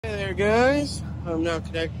there, guys. I'm now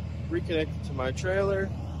reconnected to my trailer.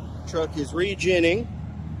 Truck is regenning.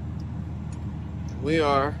 We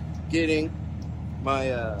are getting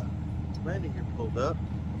my landing gear pulled up.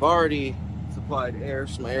 I've already supplied air,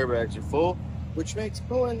 so my airbags are full, which makes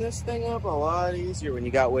pulling this thing up a lot easier when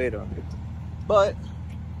you got weight on it. But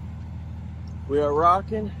we are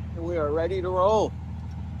rocking and we are ready to roll.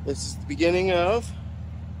 This is the beginning of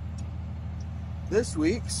this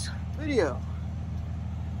week's video.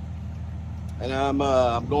 And I'm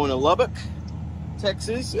going to Lubbock,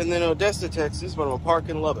 Texas, and then Odessa, Texas, but I'm gonna park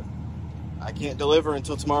in Lubbock. I can't deliver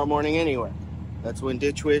until tomorrow morning anyway. That's when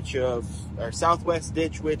Southwest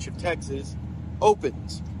Ditch Witch of Texas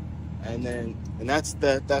opens. And that's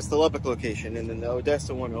the Lubbock location, and then the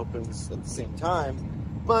Odessa one opens at the same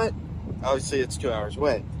time, but obviously it's 2 hours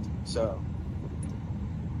away. So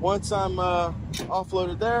once I'm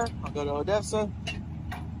offloaded there, I'll go to Odessa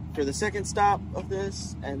for the second stop of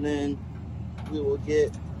this, and then we will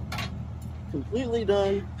get completely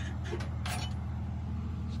done.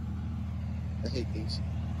 I hate these.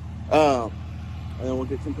 And then we'll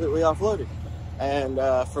get completely offloaded. And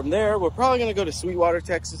from there, we're probably going to go to Sweetwater,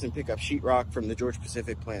 Texas, and pick up sheetrock from the Georgia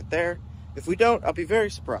Pacific plant there. If we don't, I'll be very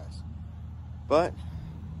surprised. But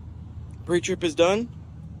pre-trip is done.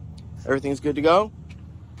 Everything's good to go.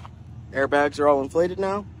 Airbags are all inflated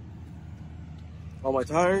now. All my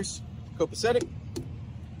tires, copacetic,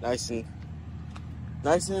 nice and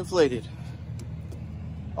inflated.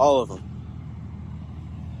 All of them.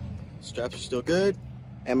 Straps are still good,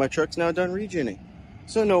 and my truck's now done regenning.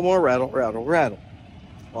 So no more rattle, rattle, rattle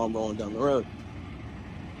while I'm rolling down the road.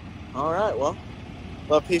 All right, well,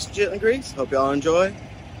 love, peace, and chitlin grease. Hope y'all enjoy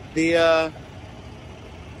the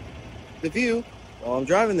view while I'm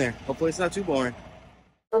driving there. Hopefully it's not too boring.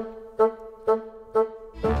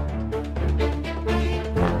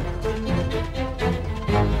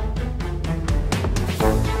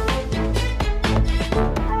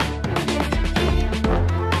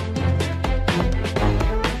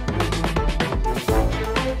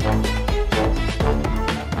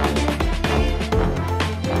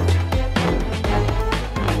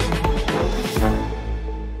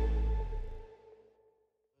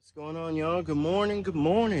 What's going on, y'all? Good morning, good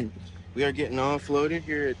morning. We are getting offloaded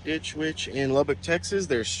here at Ditch Witch in Lubbock, Texas.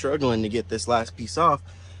 They're struggling to get this last piece off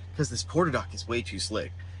because this porta dock is way too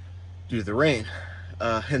slick due to the rain.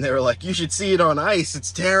 And they were like, you should see it on ice,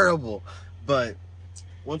 it's terrible. But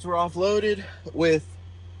once we're offloaded with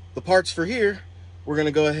the parts for here, we're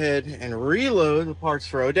gonna go ahead and reload the parts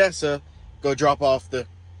for Odessa, go drop off the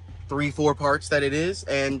 3-4 parts that it is,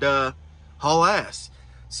 and haul ass.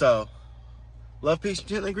 So love, peace, and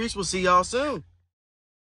chitlin grease. We'll see y'all soon.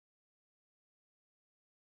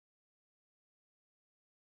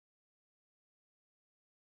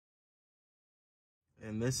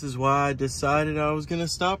 And this is why I decided I was gonna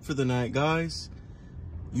stop for the night, guys.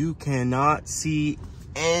 You cannot see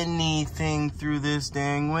anything through this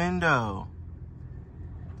dang window.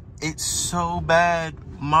 It's so bad.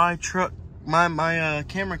 My truck, my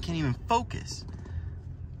camera can't even focus.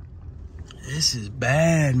 This is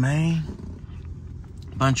bad, man.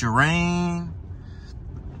 Bunch of rain,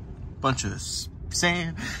 bunch of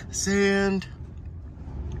sand.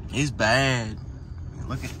 It's bad.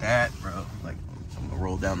 Look at that, bro. Like, I'm gonna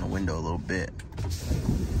roll down the window a little bit.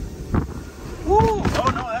 Woo!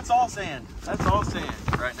 Oh no, that's all sand. That's all sand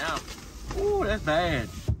right now. Ooh, that's bad.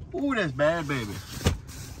 Ooh, that's bad, baby.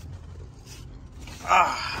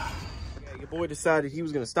 Ah. Yeah, your boy decided he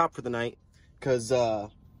was gonna stop for the night because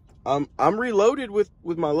I'm reloaded with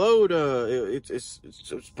my load. It's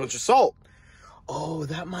a bunch of salt. Oh,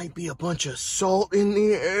 that might be a bunch of salt in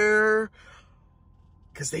the air,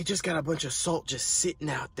 because they just got a bunch of salt just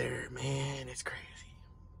sitting out there, man. It's crazy.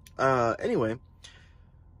 Anyway,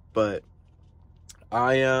 but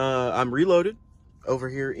I'm reloaded over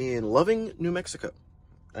here in Loving, New Mexico,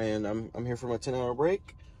 and I'm here for my 10-hour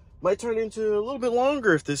break. Might turn into a little bit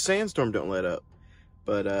longer if this sandstorm don't let up,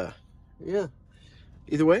 but yeah.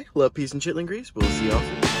 Either way, love, peace, and chitlin grease. We'll see y'all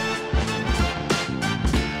soon.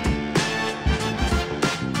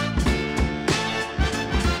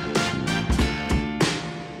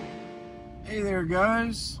 Hey there,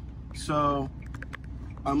 guys. So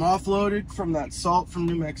I'm offloaded from that salt from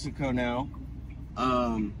New Mexico now.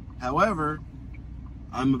 However,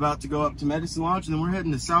 I'm about to go up to Medicine Lodge, and then we're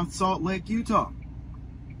heading to South Salt Lake, Utah.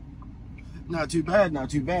 Not too bad, not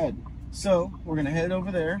too bad. So we're gonna head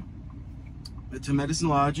over there to Medicine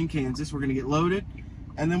Lodge in Kansas. We're gonna get loaded,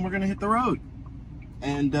 and then we're gonna hit the road,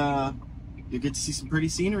 and you'll get to see some pretty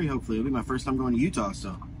scenery. Hopefully, it'll be my first time going to Utah,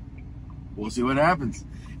 so we'll see what happens.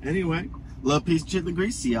 Anyway, love, peace, chitlin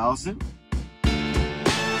grease. See y'all soon.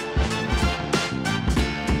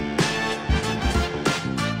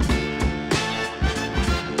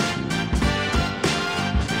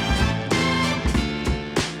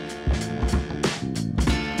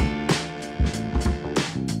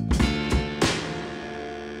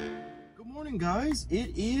 morning, guys.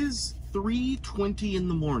 It is 3:20 in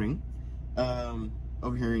the morning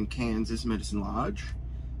over here in Kansas, Medicine Lodge,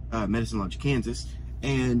 Kansas,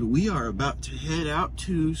 and we are about to head out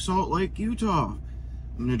to Salt Lake, Utah.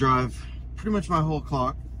 I'm gonna drive pretty much my whole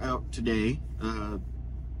clock out today,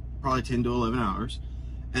 probably 10 to 11 hours,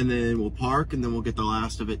 and then we'll park, and then we'll get the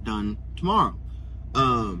last of it done tomorrow.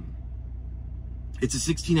 It's a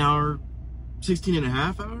 16 and a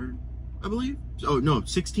half hour, I believe. Oh no,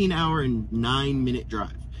 16 hour and 9-minute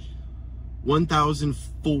drive.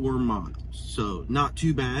 1,004 miles. So not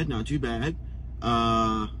too bad, not too bad.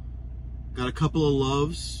 Got a couple of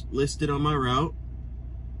loves listed on my route.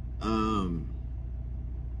 And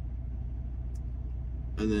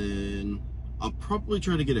then I'll probably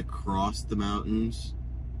try to get across the mountains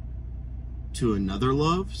to another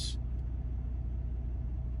loves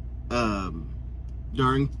by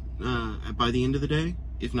the end of the day.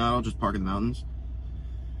 If not, I'll just park in the mountains.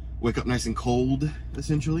 Wake up nice and cold,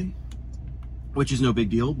 essentially, which is no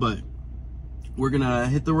big deal, but we're gonna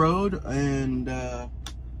hit the road and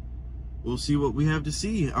we'll see what we have to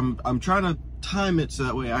see. I'm trying to time it so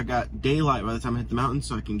that way I got daylight by the time I hit the mountains,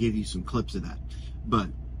 so I can give you some clips of that. But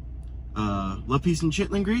love, peace, and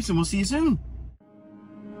chitlin grease, and we'll see you soon.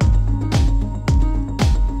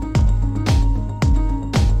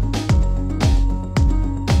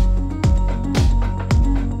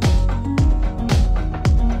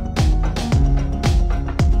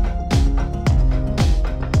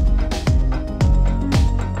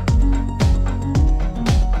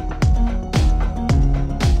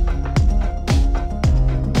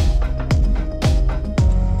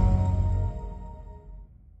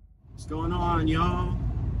 What's going on, y'all?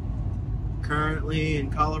 Currently in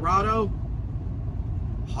Colorado,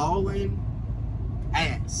 hauling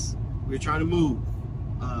ass. We're trying to move.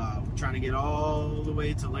 We're trying to get all the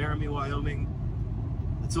way to Laramie, Wyoming.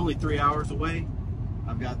 It's only 3 hours away.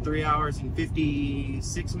 I've got 3 hours and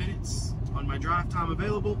 56 minutes on my drive time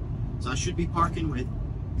available, so I should be parking with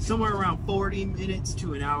somewhere around 40 minutes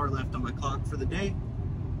to an hour left on my clock for the day.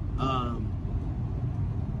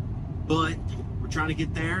 But we're trying to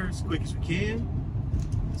get there as quick as we can,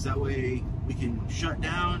 so that way we can shut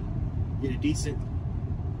down, get a decent,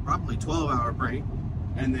 probably 12-hour break,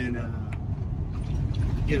 and then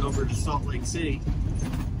get over to Salt Lake City,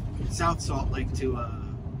 South Salt Lake, to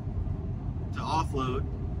offload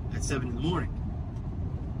at 7 in the morning.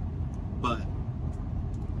 But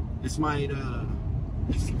this might,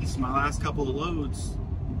 this is my last couple of loads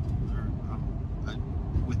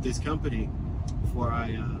with this company before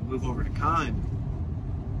I move over to Keim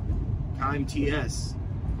TS.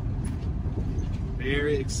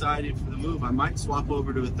 Very excited for the move. I might swap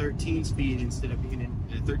over to a 13-speed instead of being in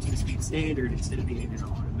a 13-speed standard instead of being in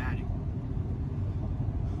automatic.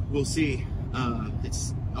 We'll see.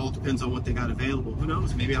 It all depends on what they got available. Who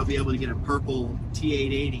knows? Maybe I'll be able to get a purple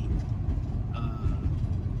T880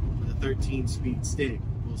 with a 13-speed stick.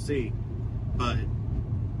 We'll see. But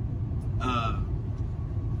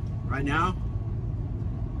right now,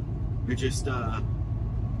 we're just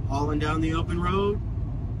hauling down the open road,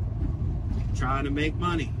 trying to make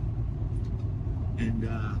money, and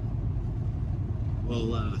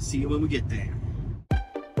we'll see you when we get there.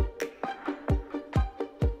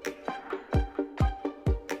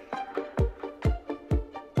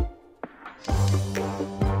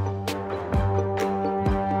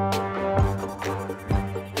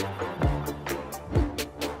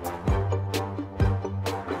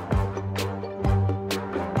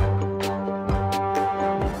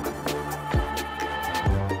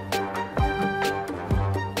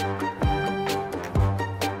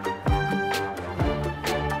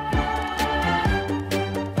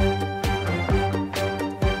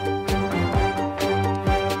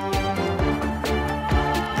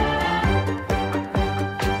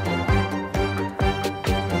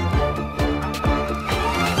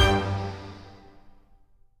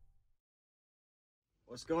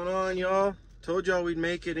 What's going on, y'all? Told y'all we'd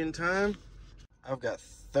make it in time. I've got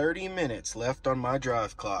 30 minutes left on my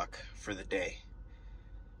drive clock for the day.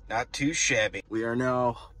 Not too shabby. We are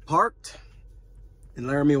now parked in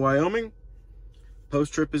Laramie, Wyoming.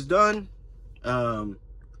 Post trip is done. And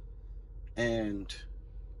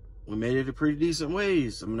we made it a pretty decent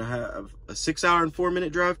ways. I'm gonna have a 6 hour and 4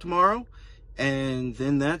 minute drive tomorrow, and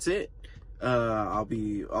then that's it. I'll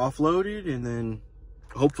be offloaded and then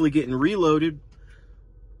hopefully getting reloaded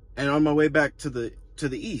and on my way back to the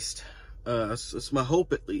east. It's my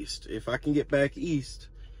hope, at least. If I can get back east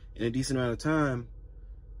in a decent amount of time,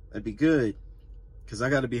 that'd be good, because I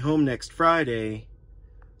got to be home next Friday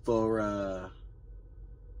for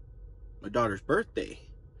my daughter's birthday.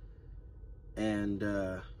 And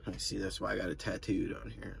I see, that's why I got it tattooed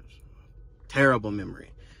on here. Terrible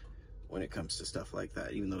memory when it comes to stuff like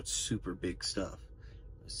that, even though it's super big stuff.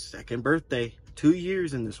 Second birthday, 2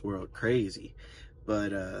 years in this world, crazy.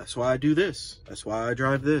 But that's why I do this. That's why I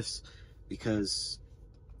drive this, because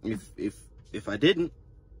if I didn't,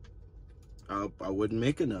 I wouldn't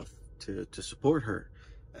make enough to support her.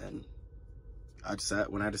 And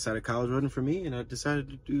when I decided college wasn't for me, and I decided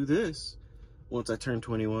to do this once I turned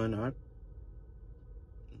 21,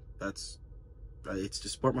 it's to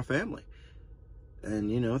support my family.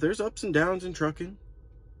 And, you know, there's ups and downs in trucking.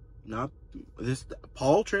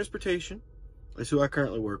 Paul Transportation is who I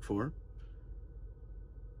currently work for.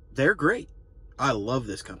 They're great. I love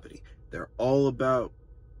this company. They're all about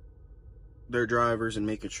their drivers and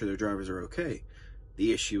making sure their drivers are okay.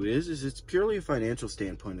 The issue is it's purely a financial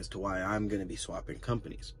standpoint as to why I'm going to be swapping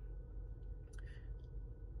companies.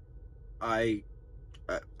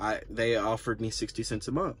 They offered me 60 cents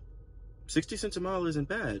a mile. 60 cents a mile isn't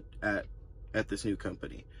bad at this new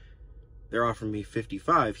company. They're offering me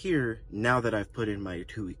 55 here now that I've put in my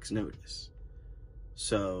 2 weeks notice.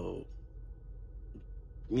 So,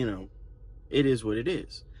 you know, it is what it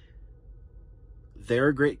is. They're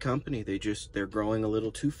a great company. They're growing a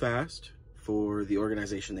little too fast for the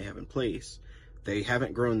organization they have in place. They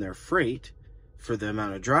haven't grown their freight for the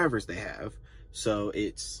amount of drivers they have. So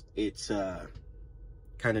it's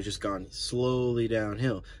kind of just gone slowly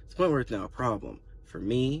downhill to the point where it's now a problem for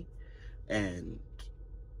me. And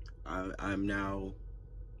I'm now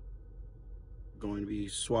going to be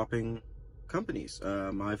swapping companies.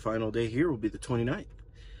 My final day here will be the 29th.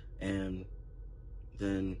 And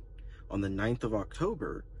then on the 9th of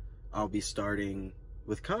October, I'll be starting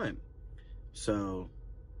with Kime. So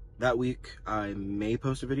that week, I may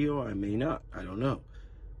post a video, I may not, I don't know.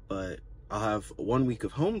 But I'll have 1 week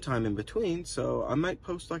of home time in between, so I might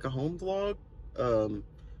post like a home vlog,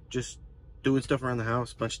 just doing stuff around the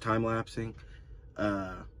house, a bunch of time-lapsing,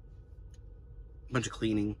 bunch of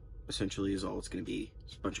cleaning, essentially, is all it's going to be.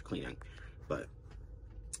 It's a bunch of cleaning. But,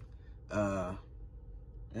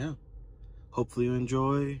 yeah. Hopefully you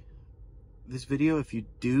enjoy this video. If you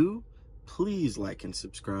do, please like and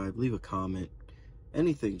subscribe. Leave a comment.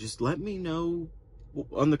 Anything. Just let me know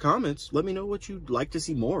on the comments. Let me know what you'd like to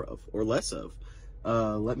see more of or less of.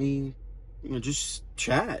 Let me, you know, just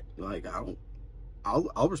chat. Like,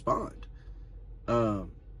 I'll respond. I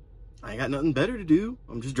ain't got nothing better to do.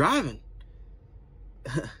 I'm just driving.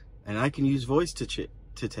 And I can use voice to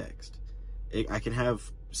text. I can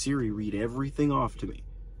have Siri read everything off to me.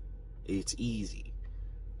 It's easy.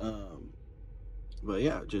 But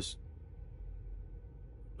yeah,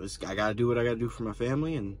 I gotta do what I gotta do for my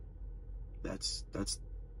family, and that's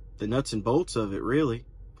the nuts and bolts of it, really.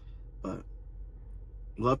 But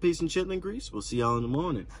love, peace, and chitlin grease. We'll see y'all in the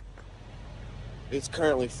morning. It's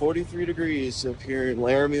currently 43 degrees up here in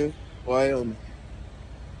Laramie, Wyoming.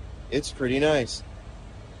 It's pretty nice.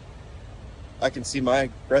 I can see my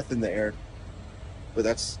breath in the air, but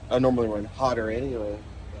I normally run hotter anyway.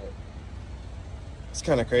 But it's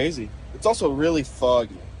kind of crazy. It's also really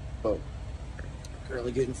foggy, but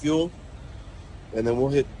currently getting fuel, and then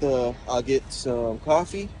I'll get some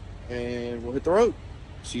coffee, and we'll hit the road.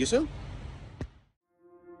 See you soon.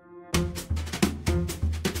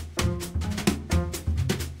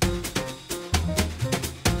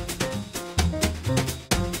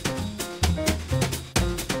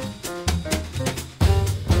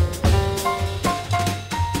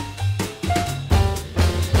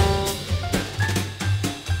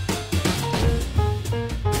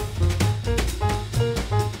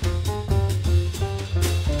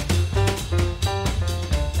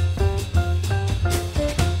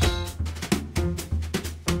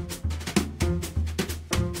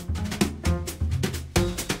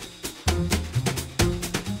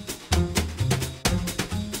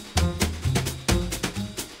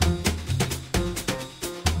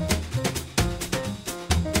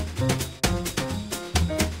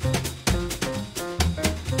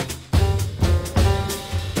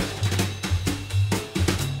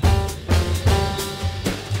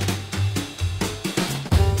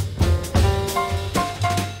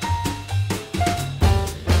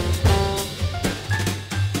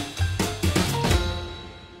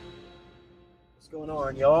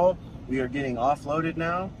 Y'all, we are getting offloaded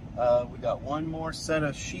now. We got one more set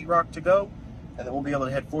of sheetrock to go, and then we'll be able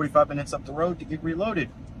to head 45 minutes up the road to get reloaded.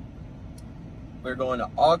 We're going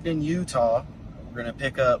to Ogden, Utah. We're going to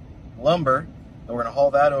pick up lumber, and we're going to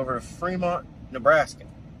haul that over to Fremont, Nebraska.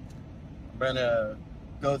 We're going to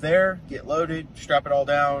go there, get loaded, strap it all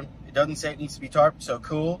down. It doesn't say it needs to be tarped, so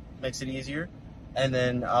cool, makes it easier. And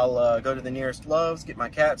then I'll go to the nearest Love's, get my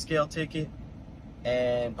cat scale ticket,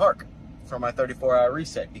 and park for my 34-hour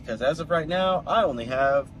reset, because as of right now, I only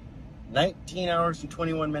have 19 hours and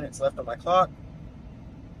 21 minutes left on my clock.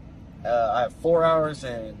 I have 4 hours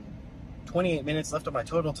and 28 minutes left on my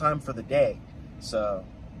total time for the day. So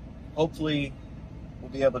hopefully we'll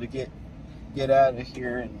be able to get out of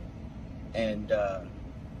here, and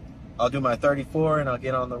I'll do my 34 and I'll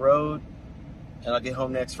get on the road, and I'll get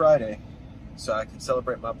home next Friday so I can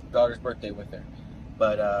celebrate my daughter's birthday with her.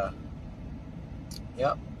 But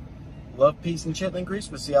yeah, love, peace, and chitlin grease.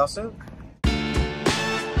 We'll see y'all soon.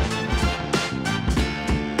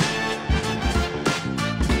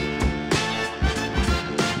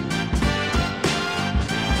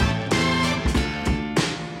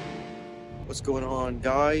 What's going on,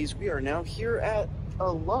 guys? We are now here at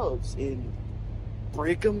Love's in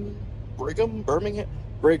Brigham.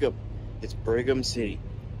 It's Brigham City,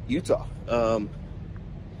 Utah.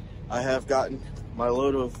 I have gotten my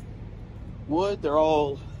load of wood. They're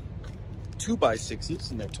all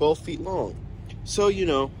 2x6s and they're 12 feet long. So, you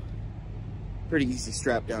know, pretty easy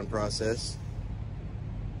strap down process.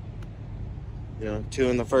 You know, 2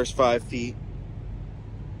 in the first 5 feet.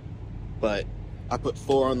 But I put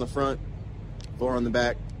 4 on the front, 4 on the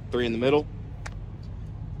back, 3 in the middle.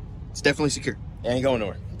 It's definitely secure. It ain't going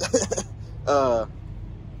nowhere.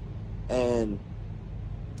 And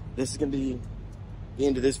this is gonna be the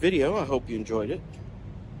end of this video. I hope you enjoyed it.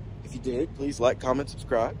 If you did, please like, comment,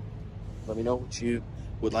 subscribe. Let me know what you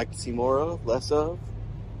would like to see more of, less of,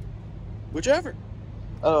 whichever.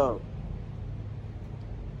 I'm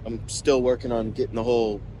still working on getting the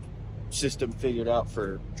whole system figured out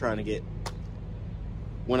for trying to get,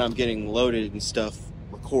 when I'm getting loaded and stuff,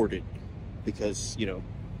 recorded, because, you know,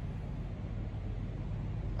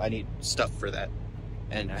 I need stuff for that,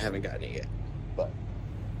 and I haven't gotten it yet. But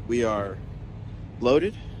we are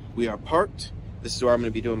loaded, we are parked. This is where I'm going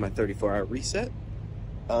to be doing my 34-hour reset.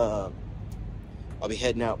 I'll be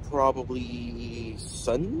heading out probably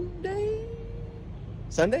Sunday?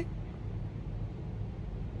 Something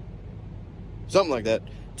like that,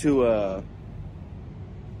 to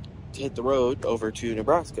hit the road over to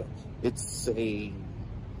Nebraska. It's a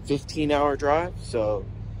 15-hour drive, so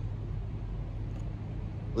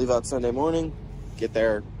leave out Sunday morning, get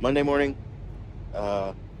there Monday morning,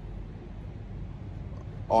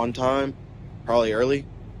 on time, probably early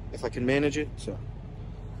if I can manage it. So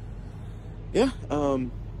yeah,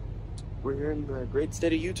 we're in the great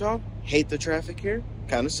state of Utah. Hate the traffic here,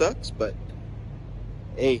 kind of sucks, but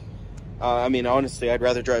hey, I mean, honestly, I'd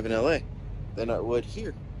rather drive in LA than I would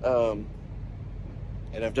here. And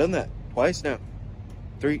I've done that twice now.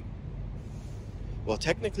 3, well,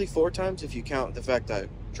 technically 4 times if you count the fact I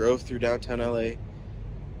drove through downtown LA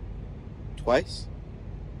twice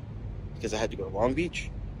because I had to go to Long Beach.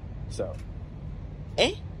 So,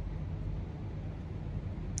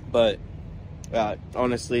 but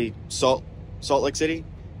honestly, Salt Lake City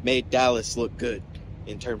made Dallas look good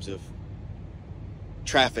in terms of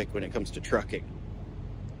traffic when it comes to trucking.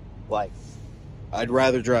 Like, I'd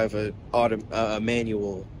rather drive a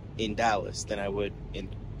manual in Dallas than I would in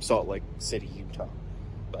Salt Lake City, Utah.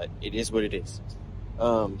 But it is what it is.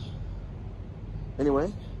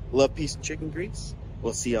 Anyway, love, peace, and chicken grease.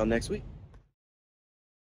 We'll see y'all next week.